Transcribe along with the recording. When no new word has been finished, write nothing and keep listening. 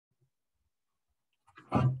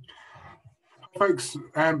Folks,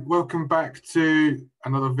 welcome back to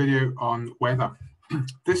another video on weather.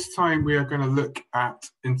 This time we are going to look at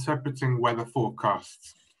interpreting weather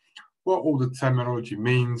forecasts, what all the terminology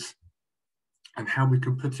means, and how we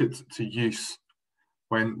can put it to use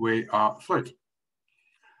when we are afloat.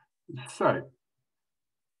 So,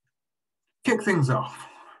 kick things off.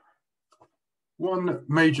 One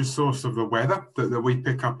major source of the weather that we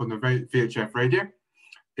pick up on the VHF radio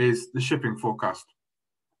is the shipping forecast.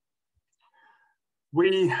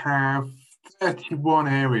 We have 31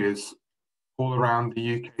 areas all around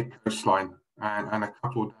the UK coastline and a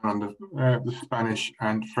couple down on the Spanish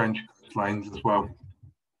and French coastlines as well.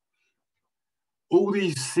 All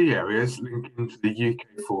these sea areas link into the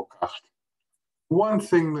UK forecast. One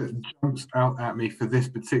thing that jumps out at me for this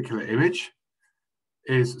particular image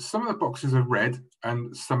is some of the boxes are red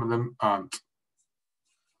and some of them aren't.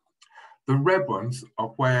 The red ones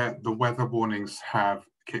are where the weather warnings have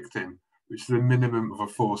kicked in, which is a minimum of a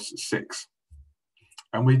force 6.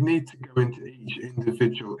 And we'd need to go into each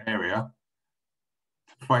individual area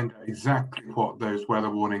to find out exactly what those weather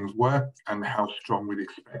warnings were and how strong we'd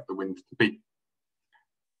expect the winds to be.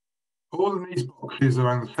 All of these boxes are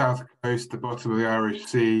on the south coast, the bottom of the Irish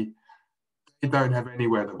Sea. They don't have any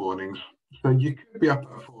weather warnings. So you could be up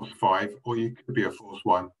at force 5 or you could be a force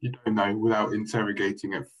 1. You don't know without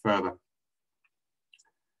interrogating it further.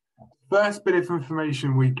 First bit of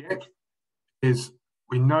information we get is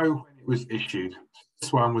we know when it was issued.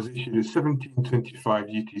 This one was issued at 17:25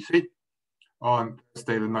 UTC on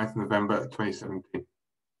Thursday, the 9th of November 2017.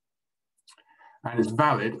 And it's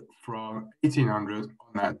valid from 1800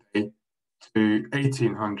 on that day to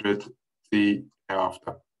 1800 the day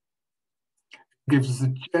after. It gives us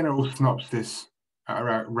a general synopsis at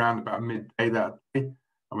around about midday that day.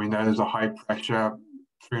 And we know there's a high pressure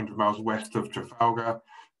 300 miles west of Trafalgar,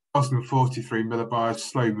 1,043 millibars,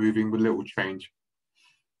 slow moving with little change.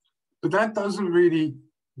 But that doesn't really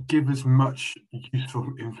give us much useful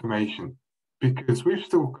information because we've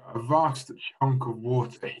still got a vast chunk of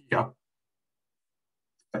water here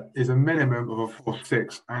that is a minimum of a force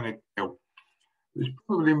 6 and a gale, which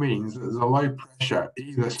probably means that there's a low pressure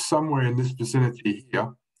either somewhere in this vicinity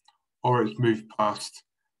here or it's moved past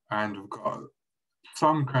and we've got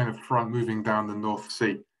some kind of front moving down the North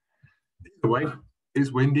Sea. Either way, it's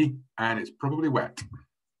windy and it's probably wet.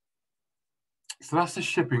 So that's the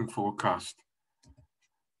shipping forecast.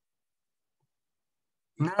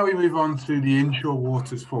 Now we move on to the inshore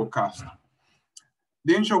waters forecast.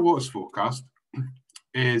 The inshore waters forecast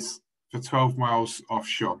is for 12 miles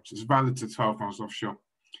offshore. So it's valid to 12 miles offshore.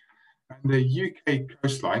 And the UK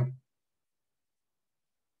coastline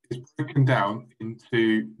is broken down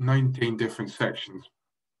into 19 different sections.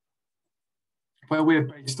 Where we're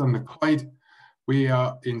based on the Clyde, we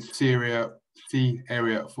are in sea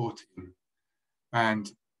area 14.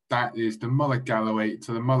 And that is the Mull of Galloway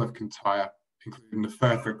to the Mull of Kintyre, including the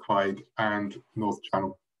Firth of Clyde and North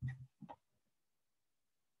Channel.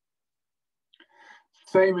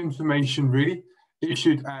 Same information really,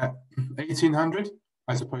 issued at 1800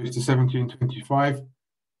 as opposed to 1725,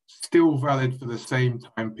 still valid for the same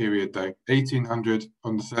time period though, 1800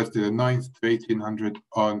 on the Thursday the 9th to 1800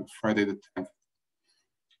 on Friday the 10th.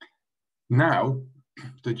 Now,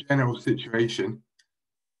 the general situation,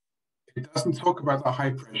 it doesn't talk about the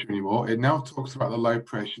high pressure anymore. It now talks about the low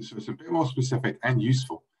pressure, so it's a bit more specific and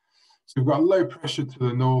useful. So we've got low pressure to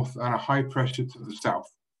the north and a high pressure to the south,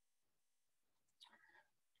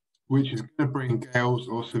 which is going to bring gales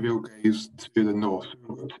or severe gales to the north. So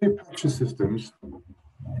we've got two pressure systems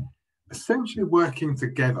essentially working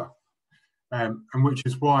together, and which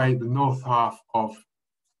is why the north half of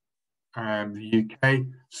the UK,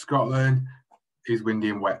 Scotland, is windy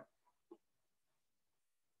and wet.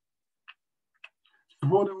 So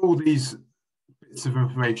what do all these bits of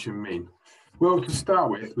information mean? Well, to start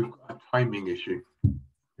with, we've got a timing issue.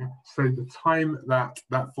 So the time that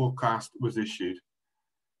that forecast was issued,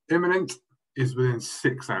 imminent is within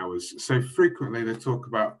 6 hours. So frequently they talk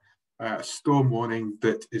about a storm warning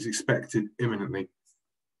that is expected imminently,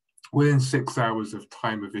 within 6 hours of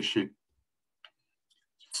time of issue.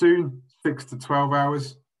 Soon, 6 to 12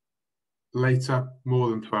 hours. Later, more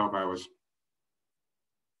than 12 hours.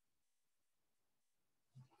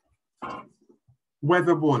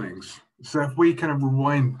 Weather warnings. So if we kind of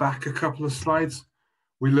rewind back a couple of slides,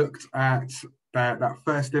 we looked at that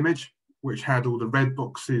first image, which had all the red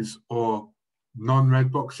boxes or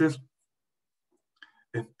non-red boxes.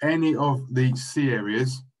 If any of the sea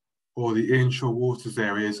areas or the inshore waters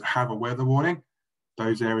areas have a weather warning,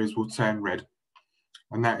 those areas will turn red.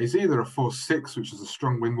 And that is either a force 6, which is a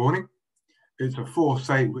strong wind warning, it's a force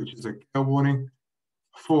 8, which is a gale warning,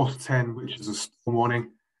 force 10, which is a storm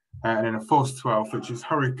warning, and then a force 12, which is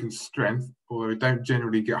hurricane strength, although we don't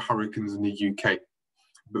generally get hurricanes in the UK,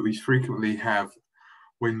 but we frequently have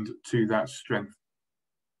wind to that strength.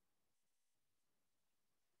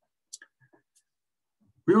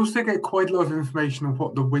 We also get quite a lot of information on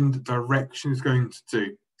what the wind direction is going to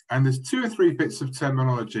do. And there's 2 or 3 bits of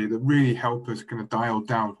terminology that really help us kind of dial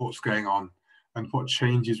down what's going on and what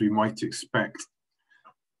changes we might expect.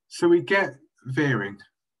 So we get veering.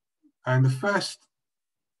 And the first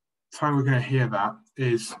time we're going to hear that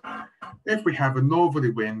is if we have a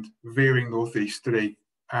northerly wind veering northeasterly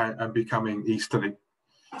and becoming easterly,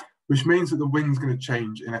 which means that the wind's going to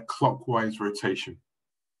change in a clockwise rotation.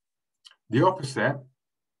 The opposite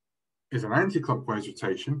is an anti-clockwise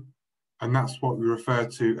rotation, and that's what we refer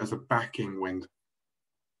to as a backing wind.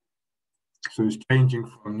 So it's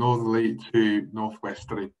changing from northerly to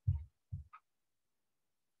northwesterly.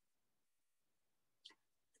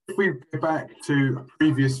 If we go back to a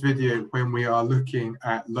previous video when we are looking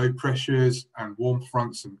at low pressures and warm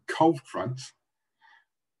fronts and cold fronts,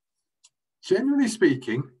 generally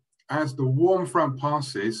speaking, as the warm front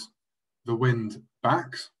passes, the wind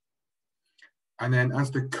backs. And then as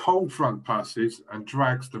the cold front passes and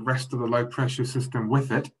drags the rest of the low pressure system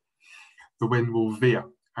with it, the wind will veer.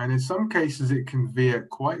 And in some cases, it can veer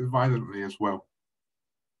quite violently as well.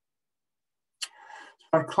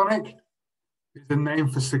 Cyclonic is a name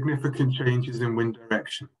for significant changes in wind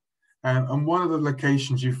direction. And one of the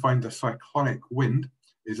locations you find a cyclonic wind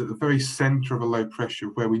is at the very center of a low pressure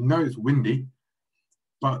where we know it's windy,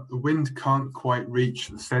 but the wind can't quite reach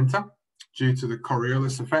the center due to the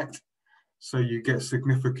Coriolis effect. So you get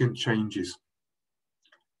significant changes.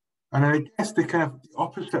 And I guess the kind of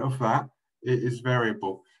opposite of that is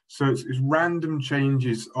variable. So it's random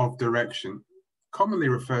changes of direction, commonly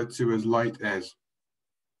referred to as light airs.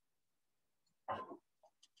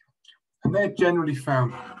 And they're generally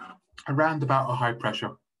found around about a high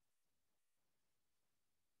pressure.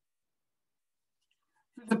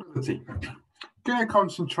 Visibility. I'm going to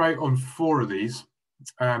concentrate on 4 of these.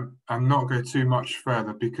 And not go too much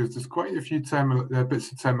further because there's quite a few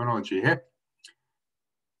bits of terminology here.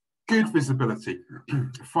 Good visibility,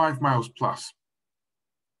 5 miles plus.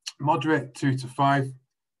 Moderate, 2 to 5.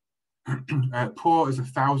 Poor is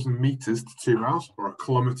 1,000 meters to 2 miles, or a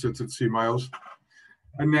kilometer to 2 miles.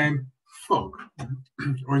 And then fog,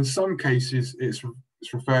 or in some cases it's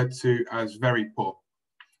referred to as very poor,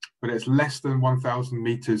 but it's less than 1,000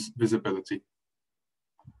 meters visibility.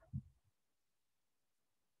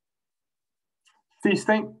 Sea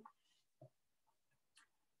state.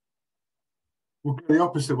 We'll go the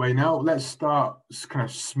opposite way now. Let's start kind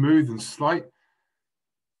of smooth and slight.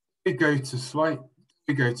 We go to slight,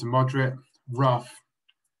 we go to moderate, rough,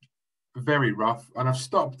 very rough. And I've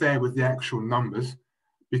stopped there with the actual numbers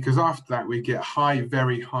because after that we get high,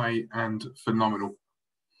 very high, and phenomenal.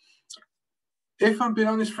 If I'm being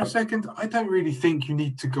honest for a second, I don't really think you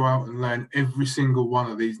need to go out and learn every single one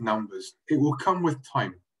of these numbers. It will come with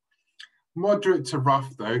time. Moderate to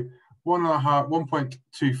rough though, 1.25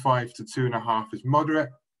 to 2.5 is moderate,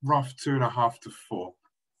 rough 2.5 to 4.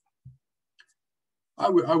 I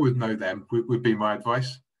would know them, would be my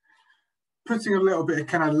advice. Putting a little bit of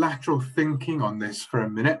kind of lateral thinking on this for a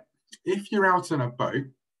minute. If you're out on a boat,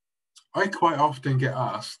 I quite often get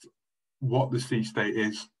asked what the sea state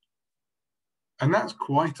is. And that's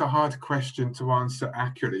quite a hard question to answer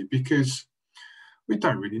accurately because we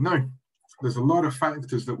don't really know. There's a lot of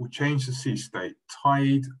factors that will change the sea state.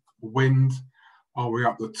 Tide, wind, are we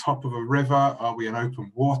up the top of a river? Are we in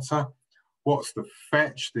open water? What's the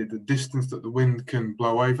fetch, the distance that the wind can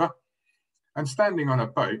blow over? And standing on a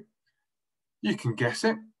boat, you can guess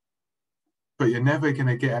it, but you're never going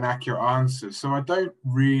to get an accurate answer. So I don't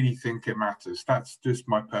really think it matters. That's just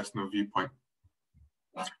my personal viewpoint.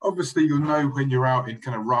 Obviously, you'll know when you're out in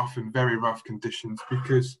kind of rough and very rough conditions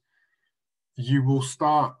because you will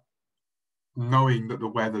start knowing that the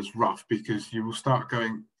weather's rough because you will start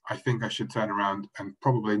going, I think I should turn around and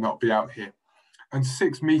probably not be out here. And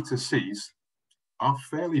 6-meter seas are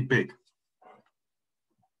fairly big.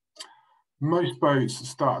 Most boats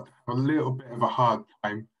start to have a little bit of a hard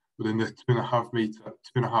time within the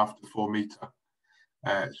 2.5 to 4 meter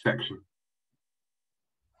section.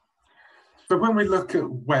 So when we look at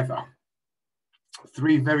weather,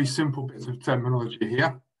 3 very simple bits of terminology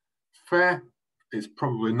here. Fair, it's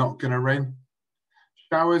probably not going to rain.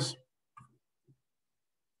 Showers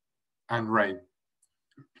and rain.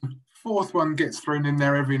 4th one gets thrown in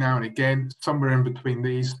there every now and again, somewhere in between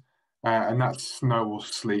these, and that's snow or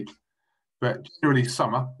sleet. But generally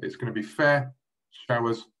summer, it's going to be fair,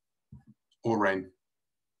 showers or rain.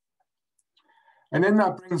 And then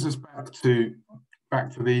that brings us back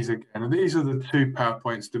to these again. And these are the two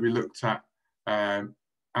PowerPoints that we looked at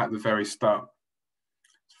the very start.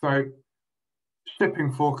 So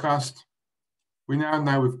shipping forecast, we now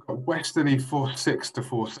know we've got westerly force 6 to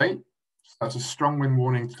force 8. So that's a strong wind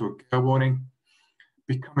warning to a gale warning.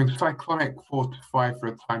 Becoming cyclonic 4 to 5 for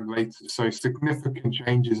a time later. So significant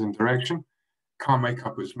changes in direction. Can't make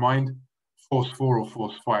up its mind. Force 4 or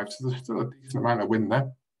force 5. So there's still a decent amount of wind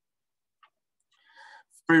there.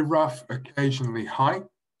 Very rough, occasionally high.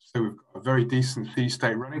 So we've got a very decent sea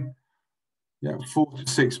state running. Yeah, 4 to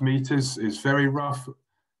 6 meters is very rough.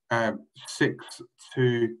 6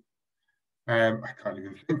 to I can't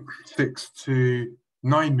even think. 6 to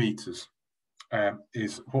 9 meters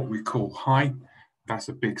is what we call high. That's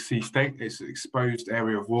a big sea state. It's an exposed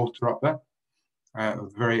area of water up there at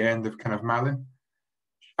the very end of kind of Malin.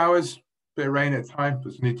 Showers, bit of rain at times.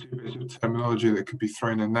 There's only 2 bits of terminology that could be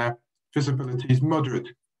thrown in there. Visibility is moderate,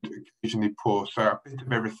 occasionally poor, so a bit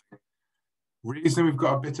of everything. Reason we've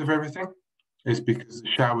got a bit of everything is because the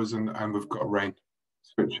showers and we've got rain,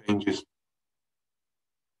 so it changes.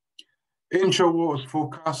 Inshore waters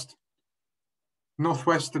forecast,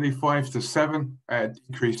 northwesterly 5 to 7,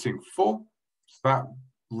 decreasing 4. So that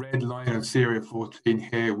red line on Syria 14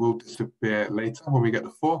 here will disappear later when we get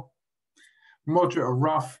the 4. Moderate or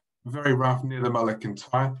rough, very rough near the Mullican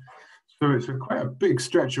Tyre. So it's quite a big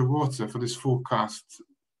stretch of water for this forecast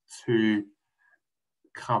to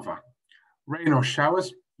cover. Rain or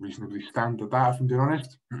showers, reasonably standard that, if I'm being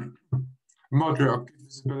honest. Moderate or good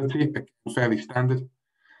visibility, again, fairly standard.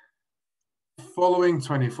 Following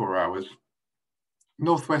 24 hours,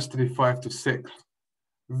 northwesterly 5 to 6,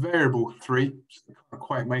 variable 3, so it can't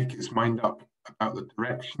quite make its mind up about the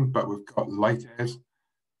direction, but we've got light airs,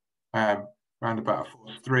 around about a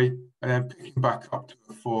force 3, and then picking back up to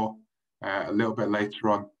a 4 a little bit later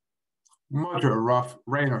on. Moderate or rough,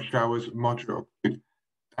 rain or showers, moderate or good.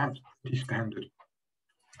 That's pretty standard.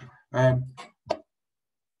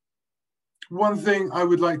 One thing I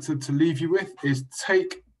would like to leave you with is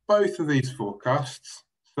take both of these forecasts.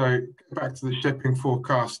 So go back to the shipping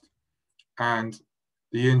forecast and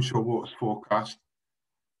the inshore waters forecast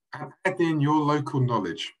and add in your local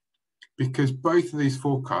knowledge, because both of these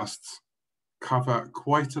forecasts cover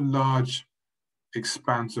quite a large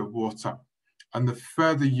expanse of water. And the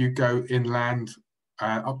further you go inland,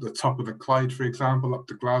 up the top of the Clyde, for example, up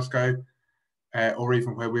to Glasgow, or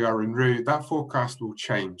even where we are in Rue, that forecast will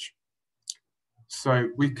change. So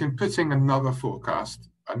we can put in another forecast,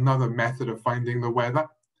 another method of finding the weather,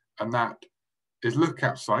 and that is look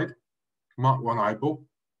outside, mark one eyeball,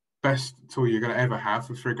 best tool you're going to ever have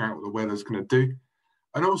for figuring out what the weather's going to do,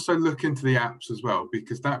 and also look into the apps as well,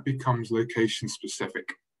 because that becomes location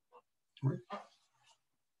specific.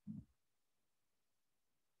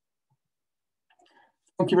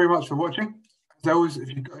 Thank you very much for watching. As always, if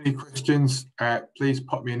you've got any questions, please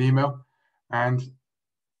pop me an email, and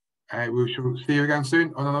we shall see you again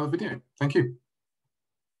soon on another video. Thank you.